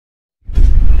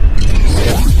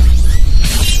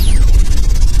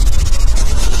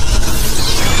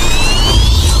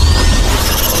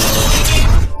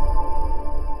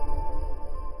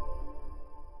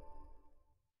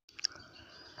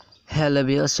Hello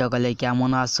viewers, সকলে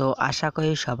কেমন আছো? আশা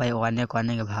করি সবাই অনেক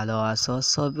অনেক ভালো আছো।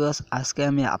 সো ভিউয়ার্স, আজকে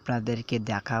আমি আপনাদেরকে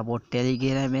দেখাবো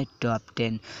টেলিগ্রামের টপ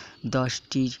 10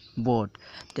 10টি বোট।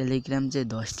 টেলিগ্রাম যে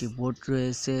 10টি বোট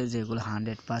রয়েছে যেগুলো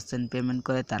 100% পেমেন্ট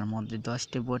করে, তার মধ্যে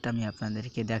 10টি বোট আমি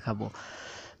আপনাদেরকে দেখাবো।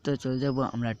 তো চলে যাব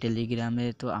আমরা টেলিগ্রামে।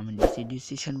 তো আমি নিচে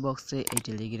ডিসক্রিপশন বক্সে এই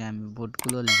টেলিগ্রাম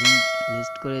বোটগুলোর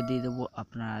লিস্ট করে দিয়ে দেবো,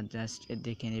 আপনারা জাস্ট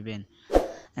দেখে নেবেন।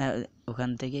 ওখান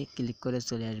থেকে ক্লিক করে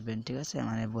চলে আসবেন, ঠিক আছে,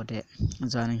 মানে বোটে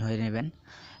জয়েনিং হয়ে নেবেন।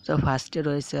 তো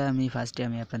ফার্স্টে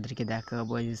আমি আপনাদেরকে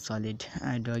দেখাবো এই সলিড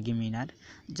ডগি মিনার।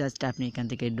 জাস্ট আপনি এখান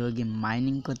থেকে ডগি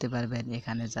মাইনিং করতে পারবেন।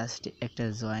 এখানে জাস্ট একটা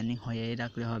জয়েনিং হয়ে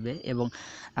রাখলে হবে, এবং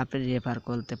আপনি রেফার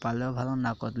করতে পারলেও ভালো,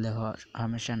 না করলেও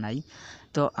সমস্যা নাই।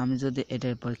 তো আমি যদি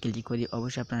এটার উপর ক্লিক করি,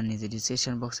 অবশ্যই আপনারা নিজে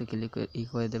ডিসক্রিপশন বক্সে ক্লিক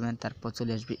করে দেবেন। তারপর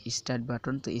চলে আসবে স্টার্ট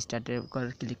বাটন। তো স্টার্টের উপর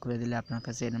ক্লিক করে দিলে আপনার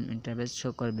কাছে এরকম ইন্টারফেস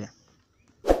শো করবে।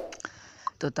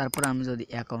 তো তারপর আমি যদি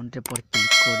অ্যাকাউন্টের পর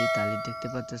ক্লিক করি, তাহলে দেখতে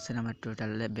পাচ্ছেন আমার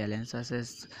টোটাল ব্যালেন্স আছে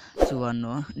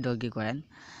 54 ডগি কয়েন।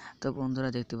 তো বন্ধুরা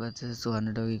দেখতে পাচ্ছেন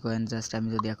 54 ডগি কয়েন। জাস্ট আমি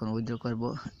যদি এখন উইথড্র করব,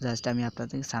 জাস্ট আমি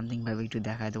আপনাদেরকে সামথিংভাবে একটু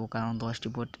দেখাই দেবো, কারণ 10টি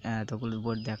বোট এতগুলো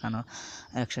বোট দেখানো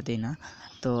একসাথেই না।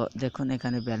 তো দেখুন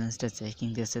এখানে ব্যালেন্সটা চেকিং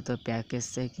দিচ্ছে। তো প্যাকেজ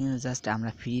চেকিং, জাস্ট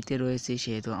আমরা ফ্রিতে রয়েছি,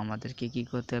 সেহেতু আমাদেরকে কী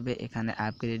করতে হবে, এখানে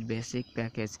আপগ্রেড বেসিক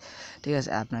প্যাকেজ, ঠিক আছে,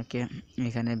 আপনাকে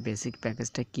এখানে বেসিক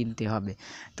প্যাকেজটা কিনতে হবে।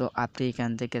 তো আপনি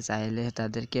এখান থেকে চাইলে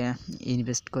তাদেরকে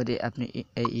ইনভেস্ট করে আপনি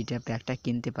এইটা প্যাকটা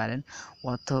কিনতে পারেন,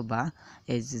 অথবা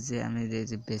এই যে আমি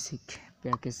যে বেসিক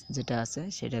প্যাকেজ যেটা আছে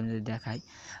সেটা আমি যদি দেখাই।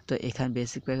 তো এখানে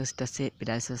বেসিক প্যাকেজটা আছে,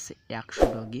 প্রাইস আছে 100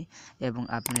 ডগি, এবং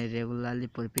আপনি রেগুলারলি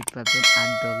প্রফিট পাবেন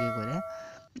 8 ডগি করে,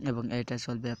 এবং এটা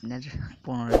চলবে আপনার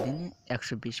 15 দিনে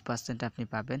 120% আপনি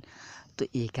পাবেন। তো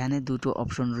এখানে দুটো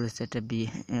অপশন রয়েছে, একটা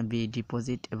বি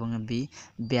ডিপোজিট এবং বি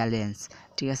ব্যালেন্স,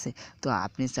 ঠিক আছে। তো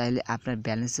আপনি চাইলে আপনার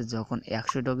ব্যালেন্সে যখন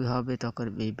 100 ডগি হবে, তখন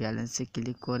এই ব্যালেন্সে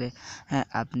ক্লিক করে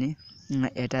আপনি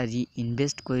এটা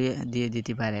ইনভেস্ট করে দিয়ে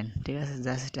দিতে পারেন, ঠিক আছে।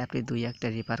 জাস্ট আপনি 2-1টা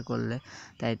রেফার করলে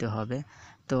তাই তো হবে।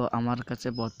 তো আমার কাছে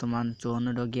বর্তমান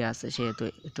 54 ডগি আছে, সেহেতু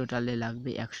টোটালি লাগবে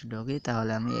 100 ডগি,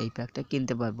 তাহলে আমি এই প্যাকটা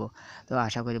কিনতে পারবো। তো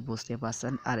আশা করি বুঝতে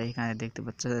পারছেন। আর এখানে দেখতে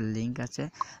পাচ্ছেন লিঙ্ক আছে।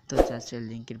 তো জাস্ট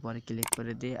লিঙ্কের পরে ক্লিক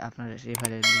করে দিয়ে আপনার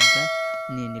রেফারেল লিঙ্কটা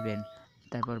নিয়ে নেবেন।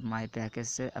 তারপর মাই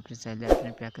প্যাকেজে আপনি চাইলে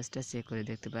আপনার প্যাকেজটা চেক করে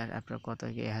দেখতে পারেন আপনার কত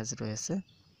গ্যাস রয়েছে।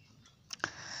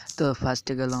 তো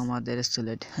ফার্স্টে গেল আমাদের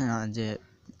সিলেট যে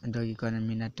ডগি কয়েনের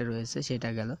মিনারটা রয়েছে সেটা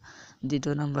গেল।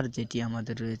 দ্বিতীয় নাম্বার যেটি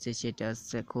আমাদের রয়েছে সেটা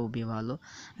হচ্ছে খুবই ভালো,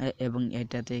 এবং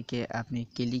এটা থেকে আপনি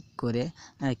ক্লিক করে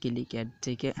ক্লিক অ্যাড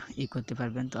থেকে করতে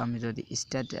পারবেন। তো আমি যদি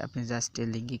স্টার্ট, আপনি জাস্ট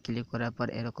লিঙ্কে ক্লিক করার পর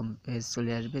এরকম পেজ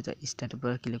চলে আসবে। তো স্টার্টের পর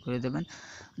ক্লিক করে দেবেন,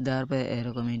 দেওয়ার পরে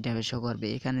এরকম ইন্টারফেস শো করবে।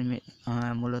 এখানে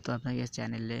মূলত আপনাকে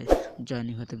চ্যানেলে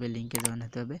জয়েনিং হতে হবে, লিঙ্কে জয়েন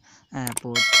হতে হবে,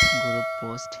 পোস্ট গ্রুপ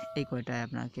পোস্ট এই কয়টায়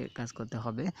আপনাকে কাজ করতে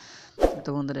হবে। তো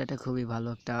বন্ধুরা এটা খুবই ভালো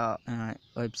একটা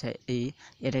ওয়েবসাইট।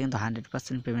 এটা কিন্তু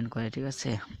 100% পেমেন্ট করে, ঠিক আছে,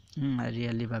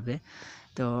 রিয়েলিভাবে।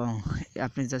 তো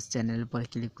আপনি জাস্ট চ্যানেলের পরে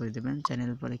ক্লিক করে দেবেন।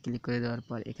 চ্যানেলের পরে ক্লিক করে দেওয়ার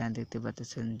পর এখানে দেখতে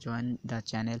পাচ্ছেন জয়েন দ্য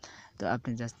চ্যানেল। তো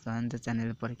আপনি জাস্ট জয়েন দ্য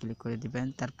চ্যানেলের পরে ক্লিক করে দিবেন।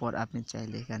 তারপর আপনি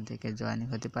চাইলে এখান থেকে জয়েনিং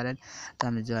হতে পারেন। তো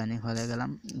আমি জয়েনিং হয়ে গেলাম।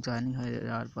 জয়েনিং হয়ে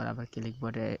যাওয়ার পর আবার ক্লিক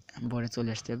বোর্ডে চলে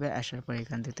আসতে হবে। আসার পর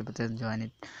এখানে দেখতে পাচ্ছেন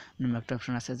জয়েনের নামে একটা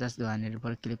অপশন আছে, জাস্ট জয়েনের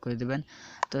উপর ক্লিক করে দেবেন।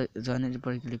 তো জয়েনের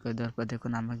উপর ক্লিক করে দেওয়ার পর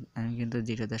দেখুন আমি কিন্তু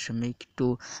 0.2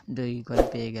 ডগি কয়েন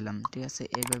পেয়ে গেলাম, ঠিক আছে।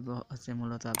 এইভাবে হচ্ছে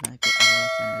মূলত আপনাকে আবার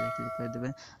চ্যানেলে ক্লিক করে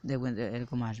দেবেন, দেখবেন যে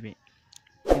এরকম আসবে,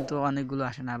 কিন্তু অনেকগুলো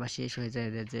আসে না, আবার শেষ হয়ে যায়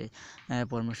যে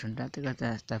প্রমোশনটা, ঠিক আছে।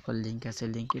 তারপর লিঙ্ক আছে,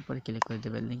 লিঙ্কের পরে ক্লিক করে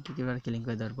দেবেন। লিঙ্কে এবার ক্লিক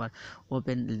করে দেওয়ার পর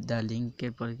ওপেন দ্য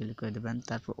লিঙ্কের পরে ক্লিক করে দেবেন।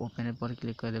 তারপর ওপেনের পরে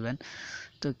ক্লিক করে দেবেন।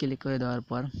 তো ক্লিক করে দেওয়ার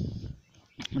পর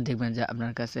দেখবেন যে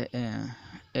আপনার কাছে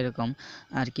এরকম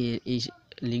আর কি এই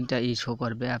লিঙ্কটা শো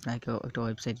করবে, আপনাকে একটা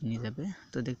ওয়েবসাইট নিয়ে যাবে।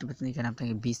 তো দেখতে পাচ্ছেন এখানে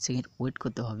আপনাকে 20 সেকেন্ড ওয়েট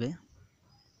করতে হবে।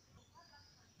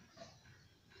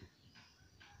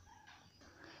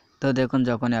 তো দেখুন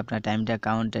যখনই আপনার টাইমটা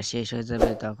কাউন্টটা শেষ হয়ে যাবে,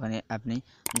 তখনই আপনি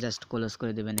জাস্ট ক্লোজ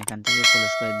করে দেবেন। এখান থেকে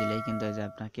ক্লোজ করে দিলেই কিন্তু এই যে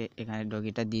আপনাকে এখানে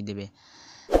ডগিটা দিয়ে দেবে।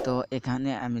 তো এখানে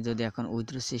আমি যদি এখন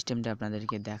উইথড্র সিস্টেমটা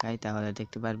আপনাদেরকে দেখাই, তাহলে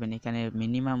দেখতে পারবেন এখানে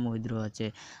মিনিমাম উইথড্র হচ্ছে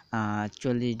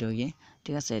 40 ডগি,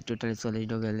 ঠিক আছে। টোটালি 40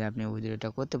 ডগি হলে আপনি উইথড্রটা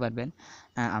করতে পারবেন।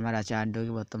 আমার আছে 8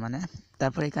 ডগি বর্তমানে।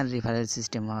 তারপর এখানে রিফারেল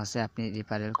সিস্টেমও আছে, আপনি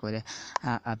রিফারেল করে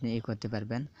আপনি করতে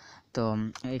পারবেন। তো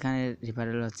এখানে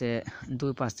রিফারেল হচ্ছে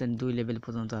 2% 2 লেভেল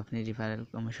পর্যন্ত আপনি রিফারেল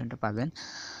কমিশনটা পাবেন।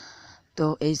 তো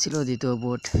এই ছিল দ্বিতীয়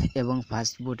বোট, এবং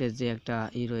ফার্স্ট বোটের যে একটা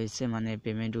রয়েছে মানে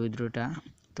পেমেন্ট উইথড্রটা,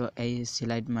 তো এই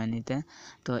স্লাইড মানিতে।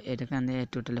 তো এখানে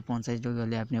টোটালে 50 ডগি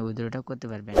হলে আপনি উইথড্রটা করতে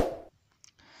পারবেন।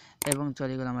 এবং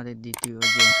চলে গেল আমাদের দ্বিতীয়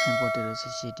যে বোটে রয়েছে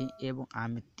সেটি, এবং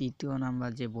আমি তৃতীয় নাম্বার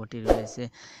যে বোটে রয়েছে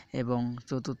এবং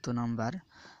চতুর্থ নাম্বার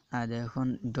দেখুন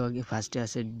ডগি ফার্স্টে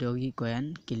আছে ডগি কয়েন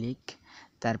ক্লিক,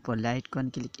 তারপর লাইট কয়েন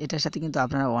ক্লিক। এটার সাথে কিন্তু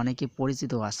আপনারা অনেকে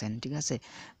পরিচিত আছেন, ঠিক আছে।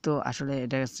 তো আসলে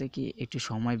এটা হচ্ছে কি একটু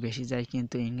সময় বেশি যায়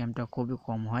কিন্তু ইনকামটা খুবই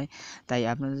কম হয়। তাই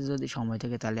আপনাদের যদি সময়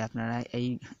থাকে তাহলে আপনারা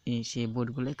সেই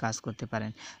বোর্ডগুলোয় কাজ করতে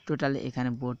পারেন। টোটালি এখানে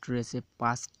বোর্ড রয়েছে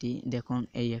 5টি। দেখুন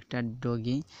এই একটা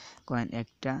ডগি কয়েন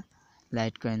একটা,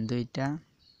 লাইট কয়েন 2টা,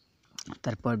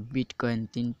 তারপর বিট কয়েন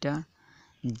 3টা,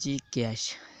 জি ক্যাশ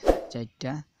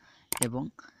 4টা এবং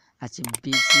আছে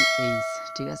বিসিএইচ,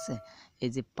 ঠিক আছে। এই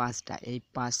যে 5টা, এই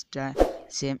 5টা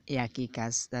সেম একই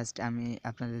কাজ। জাস্ট আমি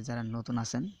আপনাদের যারা নতুন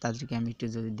আছেন তাদেরকে আমি একটু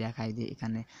যদি দেখাই দিই,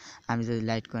 এখানে আমি যদি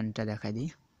লাইট কয়েনটা দেখাই দিই,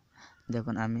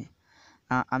 দেখুন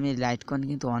আমি লাইট কয়েন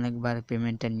কিন্তু অনেকবার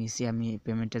পেমেন্টটা নিয়েছি। আমি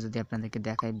পেমেন্টটা যদি আপনাদেরকে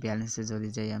দেখাই, ব্যালেন্সে যদি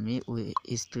যাই, আমি ওই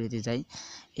স্টোরিতে যাই,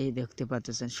 এই দেখতে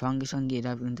পাচ্ছেন সঙ্গে সঙ্গে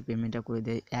এরা কিন্তু পেমেন্টটা করে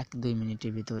দেয় 1-2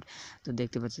 মিনিটের ভিতর। তো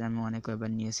দেখতে পাচ্ছেন আমি অনেক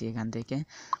কয়বার নিয়েছি এখান থেকে।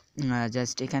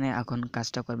 জাস্ট এখানে এখন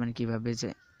কাজটা করবেন কীভাবে, যে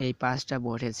এই 5টা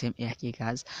বোর্ডে সেম একই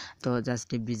কাজ। তো জাস্ট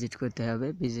ভিজিট করতে হবে,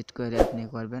 ভিজিট করে আপনি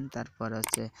করবেন। তারপর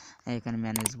হচ্ছে এখানে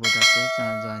ম্যানেজ বোর্ড আছে,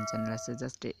 জয়েন চ্যানেল আছে,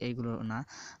 জাস্ট এইগুলো না,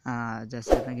 জাস্ট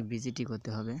আপনাকে ভিজিটই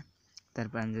করতে হবে।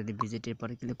 তারপর আমি যদি ভিজিটের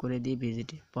পরে ক্লিক করে দিই,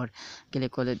 ভিজিটের পর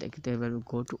ক্লিক করলে দেখতে পারবেন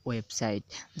গো টু ওয়েবসাইট।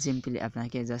 সিম্পলি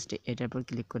আপনাকে জাস্ট এটার পর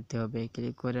ক্লিক করতে হবে।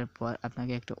 ক্লিক করার পর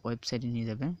আপনাকে একটা ওয়েবসাইটে নিয়ে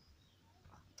যাবে।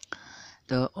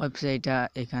 তো ওয়েবসাইটটা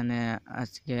এখানে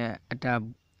আজকে একটা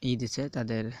দিচ্ছে,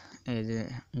 তাদের এই যে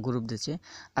গ্রুপ দিচ্ছে।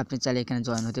 আপনি চাইলে এখানে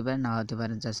জয়েন হতে পারেন, না হতে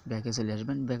পারেন। জাস্ট ব্যাকে চলে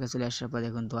আসবেন। ব্যাকে চলে আসার পর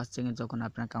দেখুন 10 সেকেন্ড যখন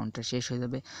আপনার কাউন্টটা শেষ হয়ে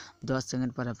যাবে, 10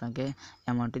 সেকেন্ড পর আপনাকে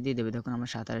অ্যামাউন্টটা দিয়ে দেবে। দেখুন আমার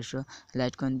 1700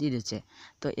 লাইট কয়েন দিয়ে দিচ্ছে।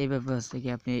 তো এইভাবে হচ্ছে কি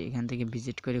আপনি এখান থেকে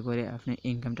ভিজিট করে করে আপনি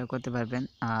ইনকামটা করতে পারবেন।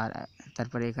 আর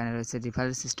তারপরে এখানে রয়েছে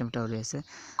রিফারেল সিস্টেমটাও রয়েছে।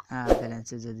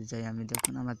 ব্যালেন্সে যদি যাই আমি,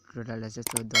 দেখুন আমার টোটাল আছে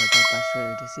 14,500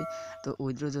 এটিসি। তো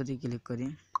উইথড্র যদি ক্লিক করি,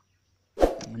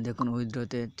 দেখুন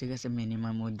উইথড্রোতে, ঠিক আছে,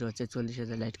 মিনিমাম উইথড্রো হচ্ছে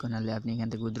 40,000 লাইট কয়েন হলে আপনি এখান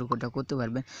থেকে উইথড্রো করতে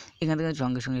পারবেন। এখান থেকে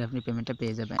সঙ্গে সঙ্গে আপনি পেমেন্টটা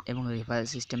পেয়ে যাবেন। এবং রিফারেল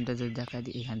সিস্টেমটা যদি দেখা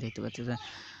দিই, এখানে দেখতে পাচ্ছেন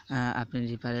আপনি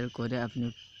রিফারেল করে আপনি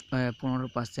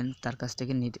 15% তার কাছ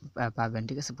থেকে নিতে পাবেন,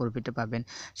 ঠিক আছে, প্রফিটটা পাবেন।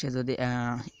 সে যদি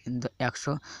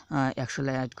 100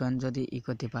 লাইট কয়েন যদি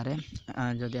করতে পারে,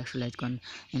 যদি 100 লাইট কয়েন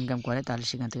ইনকাম করে, তাহলে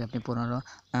সেখান থেকে আপনি 15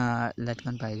 লাইট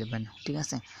কয়েন পেয়ে যাবেন, ঠিক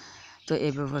আছে। তো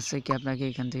এই ব্যবস্থায় কি আপনাকে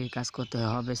এখান থেকে কাজ করতে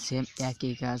হবে, সেম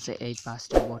একই কাজ এই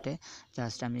 5টা বোটে।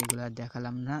 জাস্ট আমি এগুলো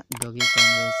দেখালাম না। ডগি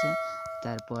কয়েন রয়েছে,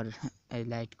 তারপর এই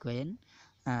লাইট কয়েন,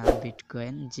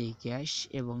 বিটকয়েন, জি ক্যাশ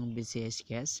এবং বিসিএস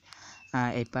ক্যাশ,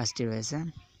 এই 5টি রয়েছে।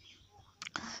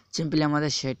 সিম্পলি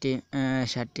আমাদের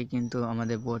 60টি কিন্তু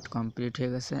আমাদের বোর্ড কমপ্লিট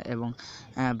হয়ে গেছে এবং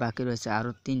বাকি রয়েছে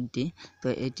আরও 3টি। তো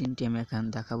এই 3টি আমি এখন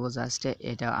দেখাবো। জাস্ট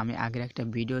এটা আমি আগের একটা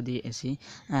ভিডিও দিয়েছি,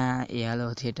 হ্যালো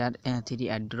থিয়েটার 3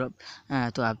 অ্যাড্রপ।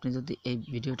 তো আপনি যদি এই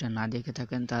ভিডিওটা না দেখে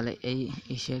থাকেন তাহলে এই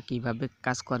ইসে কীভাবে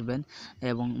কাজ করবেন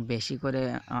এবং বেশি করে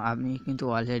আমি কিন্তু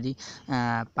অলরেডি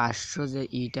 500 যে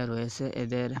ইটা রয়েছে,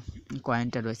 এদের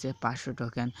কয়েনটা রয়েছে 500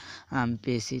 টোকেন আমি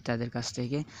পেয়েছি তাদের কাছ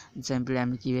থেকে। সিম্পলি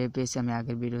আমি কীভাবে পেয়েছি আমি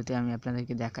আগের ভিডিওতে আমি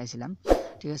আপনাদেরকে দেখাইছিলাম,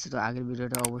 ঠিক আছে। তো আগের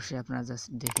ভিডিওটা অবশ্যই আপনারা জাস্ট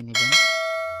দেখে নেবেন।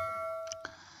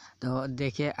 তো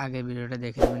আগের ভিডিওটা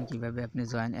দেখে নেবেন কীভাবে আপনি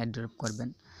জয়েন অ্যাড্রপ করবেন।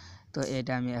 তো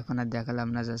এটা আমি এখন আর দেখালাম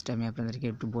না, জাস্ট আমি আপনাদেরকে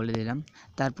একটু বলে দিলাম।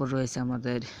 তারপর রয়েছে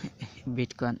আমাদের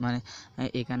বিটকয়েন, মানে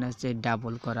এখানে হচ্ছে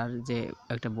ডাবল করার যে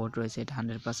একটা বোর্ড রয়েছে, এটা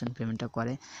 100% পেমেন্টটা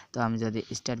করে। তো আমি যদি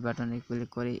স্টার্ট বাটনে ক্লিক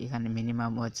করি, এখানে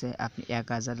মিনিমাম হচ্ছে আপনি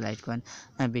 1000 লাইট কয়েন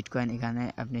বিটকয়েন এখানে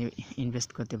আপনি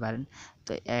ইনভেস্ট করতে পারেন।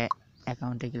 তো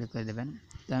অ্যাকাউন্টে ক্লিক করে দেবেন।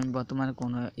 তো আমি বর্তমানে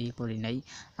কোনো করি নাই,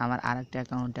 আমার আরেকটা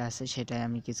অ্যাকাউন্টে আছে, সেটাই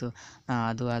আমি কিছু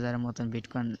 2000 মতন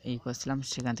বিটকয়েন করছিলাম,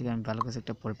 সেখান থেকে আমি ভালো কিছু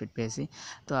একটা প্রফিট পেয়েছি।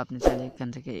 তো আপনি চাইলে এখান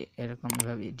থেকে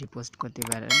এরকমভাবে ডিপোজিট করতে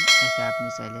পারেন। এটা আপনি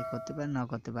চাইলে করতে পারেন, নাও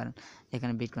করতে পারেন।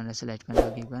 এখানে বিটকয়েন আছে, light coin,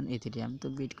 doggy coin, Ethereum. তো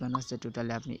বিটকয়েন হচ্ছে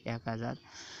টোটালি আপনি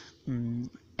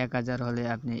 1000 হলে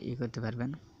আপনি করতে পারবেন।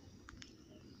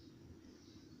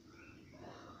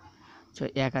 তো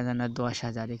 1000 না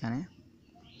 10,000 এখানে,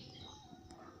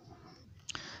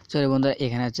 সরি বন্ধুরা,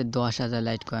 এখানে হচ্ছে 10,000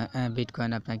 লাইট কয়েন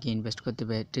বিটকয়েন আপনাকে ইনভেস্ট করতে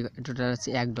হবে। ঠিক, টোটাল হচ্ছে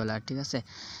 $1, ঠিক আছে।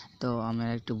 তো আমার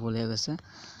একটু ভুলে গেছে।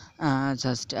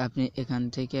 জাস্ট আপনি এখান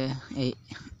থেকে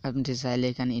আপনি চাইলে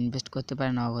এখানে ইনভেস্ট করতে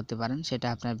পারেন, নাও করতে পারেন, সেটা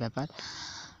আপনার ব্যাপার।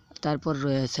 তারপর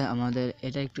রয়েছে আমাদের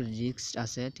এটা একটু রিস্ক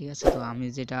আছে, ঠিক আছে। তো আমি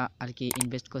যেটা আর কি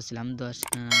ইনভেস্ট করছিলাম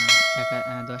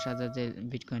 10,000 যে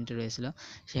বিটকয়েনটা রয়েছিল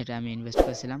সেটা আমি ইনভেস্ট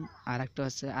করেছিলাম। আরেকটা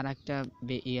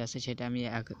আছে সেটা আমি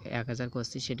 1000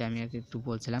 করছি, সেটা আমি আর কি একটু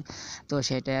বলছিলাম। তো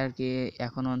সেটা আর কি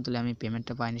এখনও অন্তত আমি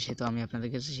পেমেন্টটা পাইনি, সেটা আমি আপনাদের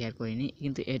কাছে শেয়ার করিনি,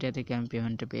 কিন্তু এটা থেকে আমি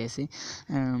পেমেন্টটা পেয়েছি।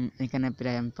 এখানে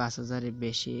প্রায় আমি 5000-এর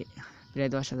বেশি, প্রায়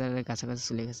 10,000-এর কাছাকাছি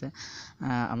চলে গেছে।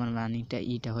 আমার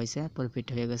মানিটা হয়েছে, প্রফিট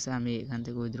হয়ে গেছে। আমি এখান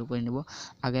থেকে উইথড্র করে নেব।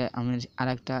 আগে আমার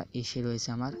আরেকটা রয়েছে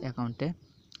আমার অ্যাকাউন্টে,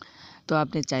 তো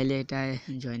আপনি চাইলে এটায়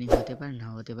জয়েনিং হতে পারেন,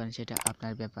 নাও হতে পারেন, সেটা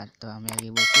আপনার ব্যাপার। তো আমি আগে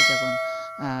বলছি, যখন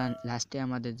লাস্টে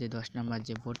আমাদের যে 10 নাম্বার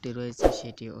যে বোর্ডটি রয়েছে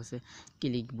সেটি হচ্ছে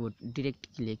ক্লিক বোর্ড, ডিরেক্ট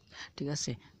ক্লিক, ঠিক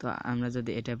আছে। তো আমরা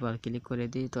যদি এটার পর ক্লিক করে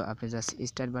দিই, তো আপনি জাস্ট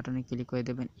স্টার্ট বাটনে ক্লিক করে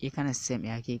দেবেন। এখানে সেম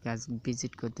একই কাজ,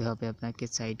 ভিজিট করতে হবে আপনাকে,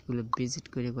 সাইটগুলো ভিজিট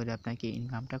করে আপনাকে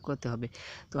ইনকামটা করতে হবে।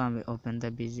 তো আমি ওপেন দ্য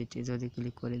ভিজিটে যদি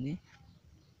ক্লিক করে দিই,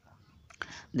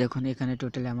 দেখুন এখানে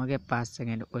টোটালি আমাকে 5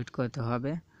 সেকেন্ড ওয়েট করতে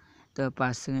হবে। তো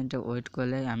 5 সেকেন্ডে ওয়েট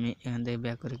করলে আমি এখান থেকে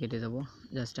ব্যাক করে কেটে দেবো।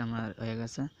 জাস্ট আমার হয়ে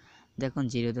গেছে, দেখুন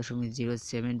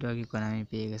 0.07 ডগি কয়েন আমি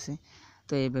পেয়ে গেছি।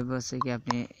 তো এই ব্যবস্থা কি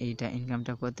আপনি এইটা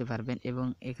ইনকামটা করতে পারবেন। এবং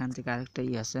এখান থেকে আরেকটা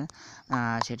আছে,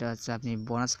 সেটা হচ্ছে আপনি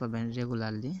বোনাস পাবেন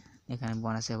রেগুলারলি। এখানে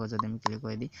বোনাসের উপর যদি আমি ক্লিক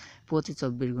করে দিই, প্রতি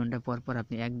 24 ঘন্টা পর পর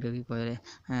আপনি 1 ডগি করে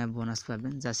বোনাস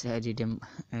পাবেন। জাস্ট রিডিম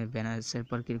ব্যানার্সের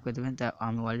পর ক্লিক করে দেবেন। তা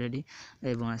আমি অলরেডি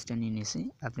এই বোনাসটা নিয়ে নিয়েছি,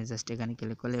 আপনি জাস্ট এখানে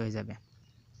ক্লিক করলে হয়ে যাবে।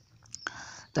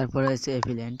 তারপরে হচ্ছে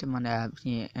এফিলিয়েন্ট, মানে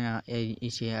আপনি এই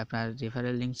ইসে আপনার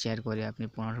রেফারেল লিঙ্ক শেয়ার করে আপনি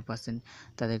 15%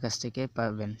 তাদের কাছ থেকে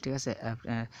পাবেন, ঠিক আছে,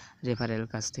 আপনার রেফারেল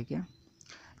কাছ থেকে।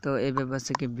 তো এই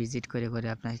ব্যবস্থাকে ভিজিট করে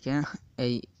আপনাকে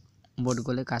এই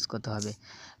বোর্ডগুলো কাজ করতে হবে।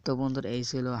 তো বন্ধুরা, এই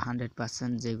ছিল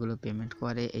 100% যেগুলো পেমেন্ট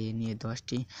করে, এই নিয়ে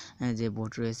 10টি যে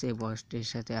বোর্ড রয়েছে, এই বোর্ডটির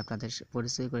সাথে আপনাদের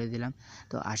পরিচয় করে দিলাম।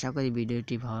 তো আশা করি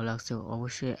ভিডিওটি ভালো লাগছে।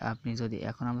 অবশ্যই আপনি যদি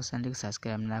এখন আমার চ্যানেলটিকে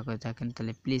সাবস্ক্রাইব না করে থাকেন,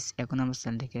 তাহলে প্লিজ এখন আমার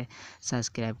চ্যানেলটিকে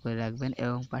সাবস্ক্রাইব করে রাখবেন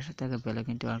এবং পাশে থাকা বেল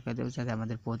আইকনটি অন করে দেবেন, যাতে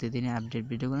আমাদের প্রতিদিনের আপডেট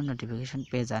ভিডিওগুলো নোটিফিকেশন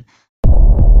পেয়ে যান।